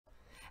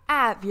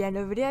At the end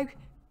of the video,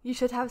 you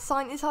should have a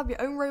sign inside your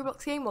own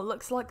Roblox game what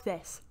looks like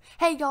this.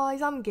 Hey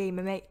guys, I'm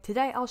GamerMate.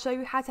 Today I'll show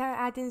you how to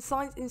add in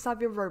signs inside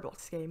your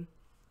Roblox game.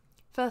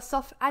 First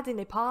off, add in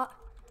a part,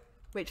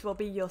 which will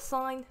be your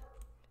sign.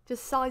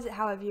 Just size it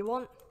however you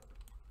want,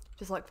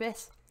 just like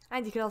this.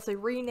 And you can also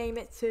rename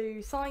it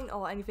to sign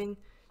or anything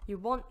you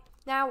want.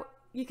 Now,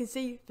 you can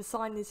see the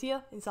sign is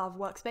here inside of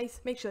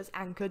workspace. Make sure it's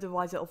anchored,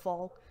 otherwise it'll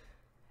fall.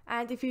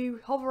 And if you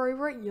hover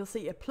over it, you'll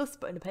see a plus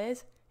button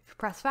appears. If you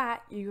press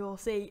that, you will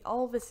see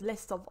all this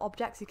list of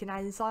objects you can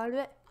add inside of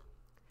it.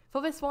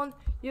 For this one,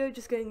 you're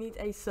just going to need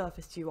a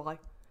surface UI.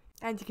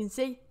 And you can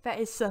see that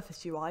is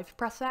surface UI. If you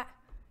press that,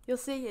 you'll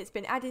see it's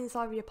been added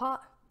inside of your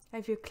part.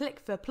 And if you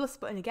click the plus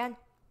button again,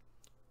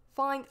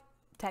 find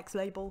text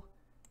label,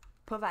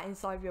 put that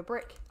inside of your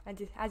brick,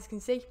 and as you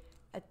can see,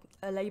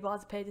 a label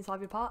has appeared inside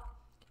of your part.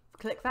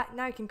 Click that,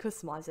 now you can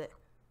customize it.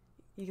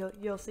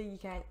 You'll see you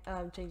can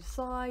change the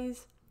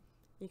size,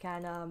 you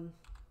can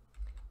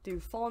do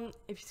font.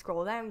 If you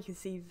scroll down, you can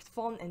see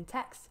font and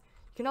text.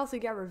 You can also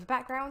get rid of the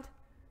background,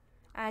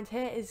 and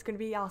here is going to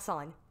be our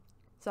sign.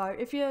 So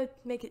if you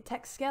make it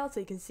text scale so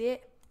you can see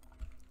it,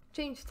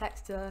 change the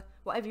text to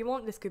whatever you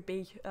want. This could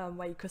be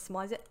where you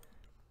customize it.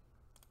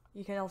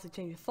 You can also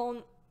change the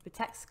font, the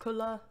text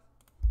color,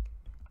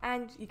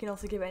 and you can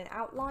also give it an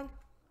outline.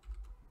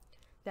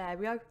 There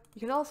we go.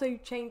 You can also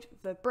change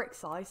the brick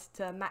size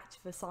to match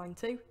the sign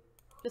too,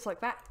 just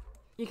like that.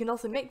 You can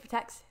also make the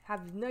text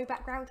have no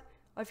background,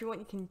 or if you want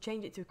you can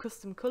change it to a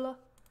custom color,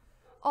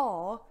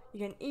 or you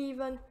can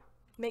even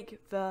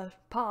make the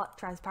part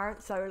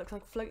transparent so it looks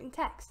like floating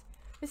text.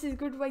 This is a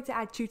good way to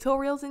add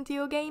tutorials into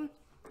your game,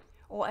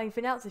 or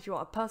anything else if you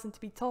want a person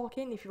to be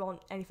talking, if you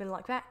want anything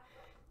like that.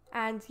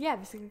 And yeah,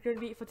 this is going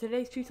to be it for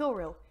today's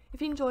tutorial.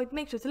 If you enjoyed,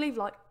 make sure to leave a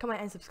like,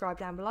 comment and subscribe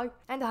down below.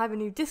 And I have a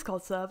new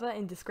Discord server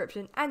in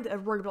description and a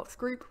Roblox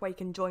group where you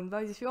can join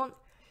those if you want.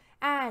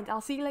 And I'll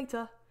see you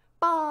later.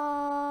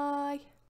 Bye!